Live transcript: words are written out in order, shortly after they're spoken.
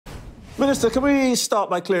Minister, can we start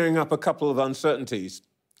by clearing up a couple of uncertainties?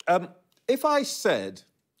 If I said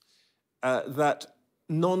that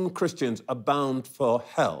non-Christians are bound for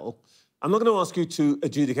hell, I'm not going to ask you to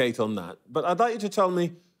adjudicate on that, but I'd like you to tell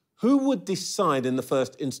me who would decide in the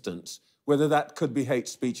first instance whether that could be hate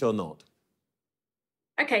speech or not?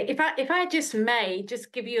 Okay, if I just may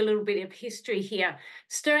just give you a little bit of history here.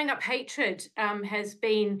 Stirring up hatred has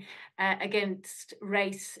been against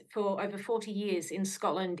race for over 40 years in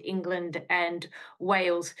Scotland, England, and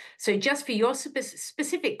Wales. So, just for your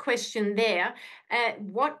specific question there,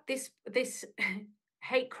 what this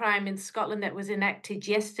hate crime in Scotland that was enacted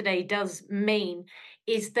yesterday does mean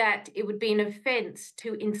is that it would be an offence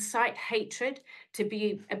to incite hatred, to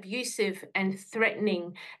be abusive and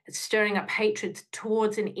threatening, stirring up hatred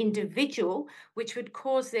towards an individual, which would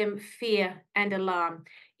cause them fear and alarm.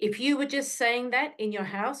 If you were just saying that in your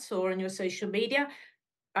house or on your social media,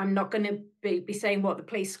 I'm not going to be saying what the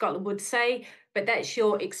Police Scotland would say, but that's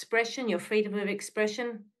your expression, your freedom of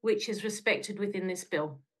expression, which is respected within this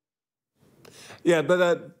bill. Yeah,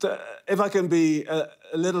 but if I can be a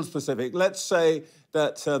little specific, let's say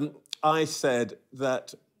that I said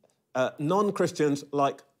that non-Christians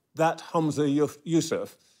like that Hamza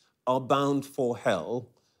Yusuf are bound for hell,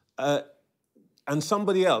 and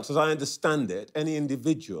somebody else, as I understand it, any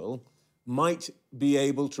individual might be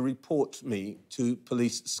able to report me to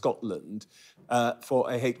Police Scotland for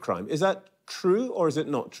a hate crime. Is that true or is it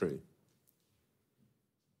not true?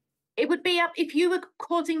 It would be up if you were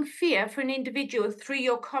causing fear for an individual through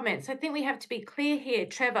your comments. I think we have to be clear here,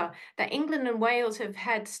 Trevor, that England and Wales have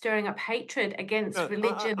had stirring up hatred against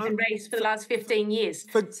religion and race for the last 15 years.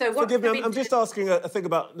 Forgive me, I'm just asking a thing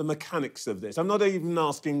about the mechanics of this. I'm not even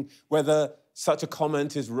asking whether such a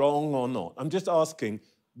comment is wrong or not. I'm just asking,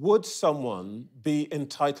 would someone be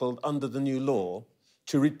entitled under the new law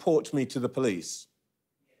to report me to the police?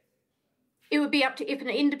 It would be up to if an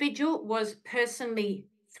individual was personally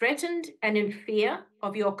threatened and in fear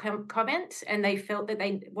of your comments and they felt that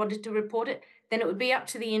they wanted to report it, then it would be up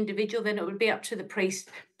to the individual, then it would be up to the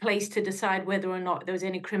police to decide whether or not there was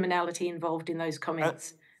any criminality involved in those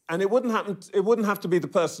comments. And it wouldn't have to be the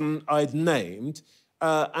person I'd named,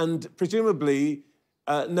 and presumably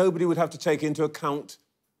nobody would have to take into account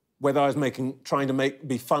whether I was trying to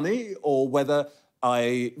be funny or whether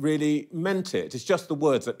I really meant it. It's just the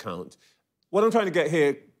words that count. What I'm trying to get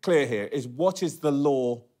clear here is what is the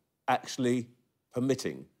law actually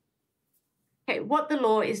permitting? Okay, what the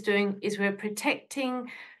law is doing is we're protecting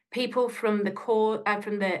people from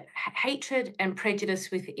the hatred and prejudice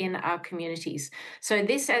within our communities. So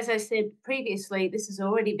this, as I said previously, this has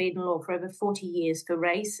already been in law for over 40 years for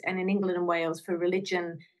race, and in England and Wales for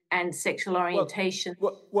religion and sexual orientation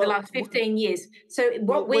for the last 15 years. So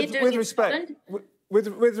what we're doing in Scotland... With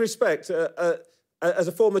respect, as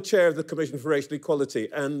a former chair of the Commission for Racial Equality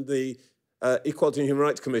and the Equality and Human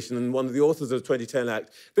Rights Commission and one of the authors of the 2010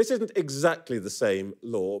 Act, this isn't exactly the same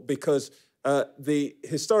law because the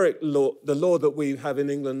historic law, the law that we have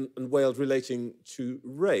in England and Wales relating to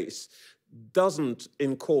race, doesn't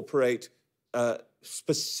incorporate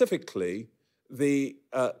specifically the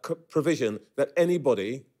provision that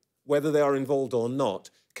anybody, whether they are involved or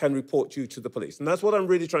not, can report you to the police. And that's what I'm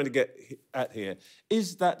really trying to get at here.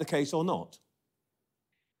 Is that the case or not?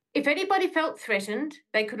 If anybody felt threatened,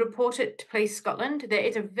 they could report it to Police Scotland. There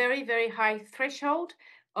is a very, very high threshold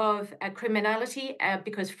of criminality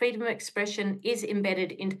because freedom of expression is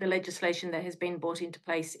embedded into the legislation that has been brought into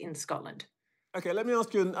place in Scotland. OK, let me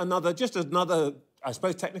ask you another, I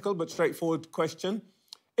suppose, technical but straightforward question.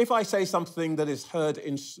 If I say something that is heard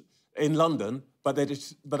in London, but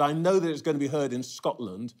I know that it's going to be heard in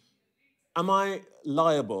Scotland, am I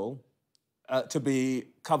liable to be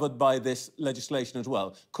covered by this legislation as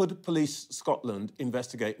well? Could Police Scotland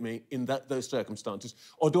investigate me in those circumstances?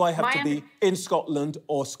 Or do I have to be in Scotland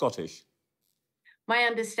or Scottish? My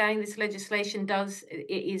understanding, this legislation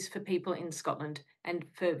is for people in Scotland and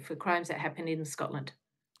for crimes that happen in Scotland.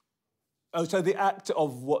 Oh, so the act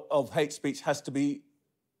of hate speech has to be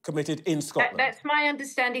committed in Scotland? That's my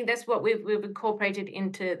understanding. That's what we've incorporated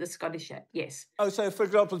into the Scottish Act, yes. Oh, so, for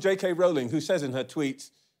example, J.K. Rowling, who says in her tweets,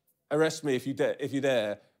 arrest me if you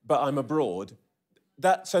dare, but I'm abroad.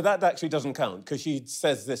 So that actually doesn't count because she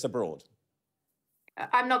says this abroad.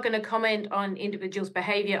 I'm not going to comment on individuals'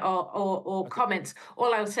 behaviour or comments.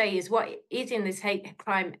 All I'll say is what is in this Hate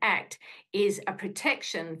Crime Act is a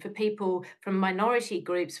protection for people from minority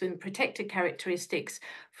groups with protected characteristics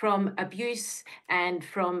from abuse and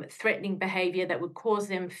from threatening behaviour that would cause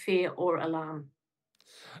them fear or alarm.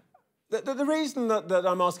 The reason that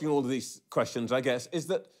I'm asking all of these questions, I guess, is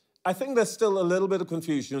that I think there's still a little bit of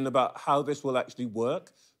confusion about how this will actually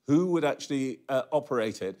work who would actually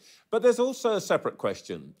operate it. But there's also a separate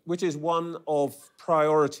question, which is one of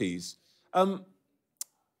priorities.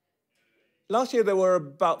 Last year, there were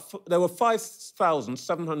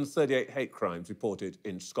 5,738 hate crimes reported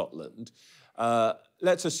in Scotland.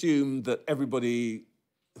 Let's assume that everybody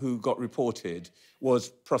who got reported was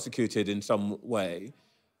prosecuted in some way.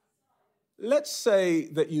 Let's say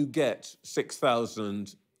that you get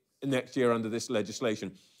 6,000 next year under this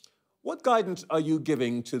legislation. What guidance are you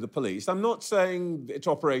giving to the police? I'm not saying it's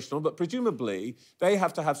operational, but presumably they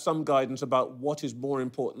have to have some guidance about what is more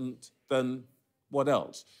important than what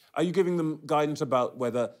else. Are you giving them guidance about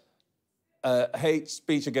whether hate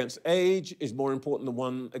speech against age is more important than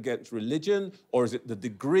one against religion, or is it the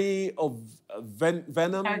degree of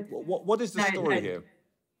venom? No, What is the story here?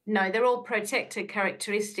 No, they're all protected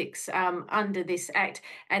characteristics under this Act,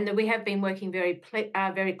 and that we have been working very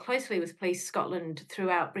closely with Police Scotland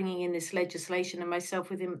throughout bringing in this legislation, and myself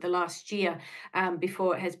with him the last year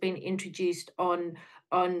before it has been introduced on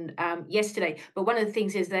yesterday. But one of the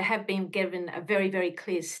things is they have been given a very, very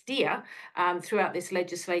clear steer throughout this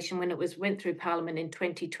legislation when it went through Parliament in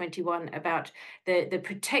 2021 about the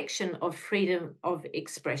protection of freedom of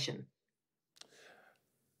expression.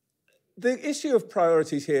 The issue of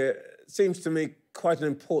priorities here seems to me quite an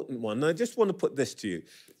important one. And I just want to put this to you.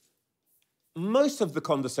 Most of the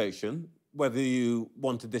conversation, whether you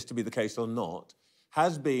wanted this to be the case or not,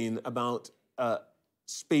 has been about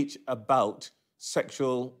speech about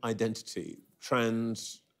sexual identity,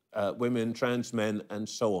 trans women, trans men, and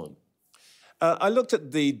so on. I looked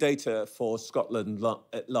at the data for Scotland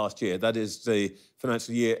last year, that is the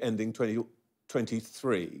financial year ending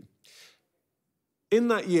 2023. In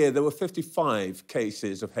that year, there were 55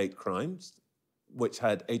 cases of hate crimes, which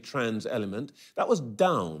had a trans element. That was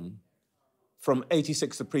down from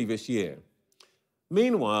 86 the previous year.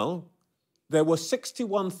 Meanwhile, there were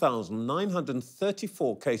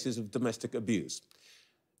 61,934 cases of domestic abuse.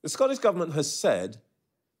 The Scottish Government has said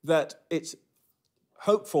that its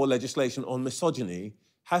hoped-for legislation on misogyny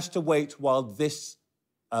has to wait while this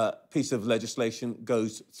piece of legislation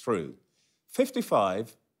goes through.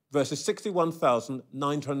 55 versus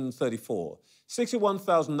 61,934.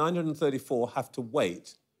 61,934 have to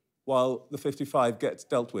wait while the 55 gets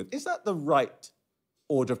dealt with. Is that the right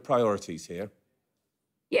order of priorities here?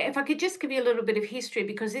 Yeah, if I could just give you a little bit of history,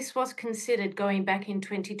 because this was considered going back in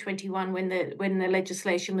 2021 when the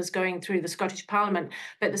legislation was going through the Scottish Parliament,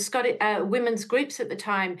 but the Scottish women's groups at the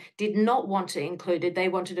time did not want to include it. They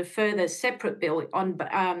wanted a further separate bill on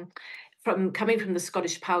coming from the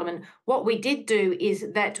Scottish Parliament. What we did do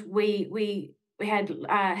is that we had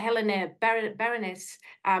Baroness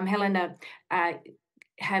Helena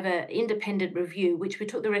have an independent review, which we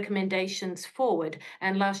took the recommendations forward,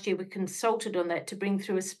 and last year we consulted on that to bring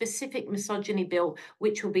through a specific misogyny bill,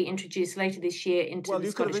 which will be introduced later this year into the Scottish. Well,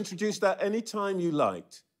 you could have introduced that any time you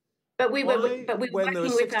liked. But we were when there were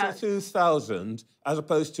 62,000 as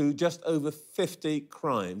opposed to just over 50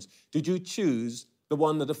 crimes, did you choose the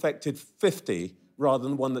one that affected 50 rather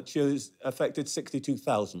than one that affected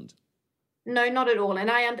 62,000? No, not at all. And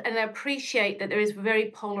I appreciate that there is very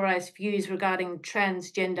polarized views regarding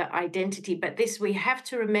transgender identity. But we have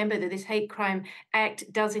to remember that this Hate Crime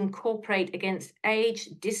Act does incorporate against age,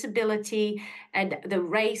 disability, and the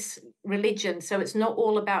race, religion. So it's not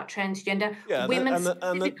all about transgender. Yeah, women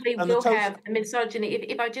specifically will have misogyny.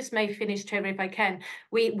 If I just may finish, Trevor, if I can.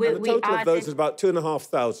 The total of those is about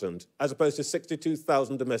 2,500 as opposed to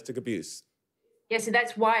 62,000 domestic abuse. Yes, so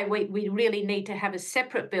that's why we really need to have a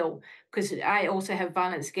separate bill, because I also have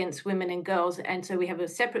violence against women and girls, and so we have a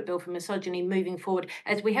separate bill for misogyny moving forward,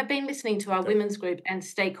 as we have been listening to our women's group and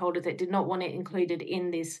stakeholders that did not want it included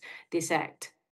in this Act.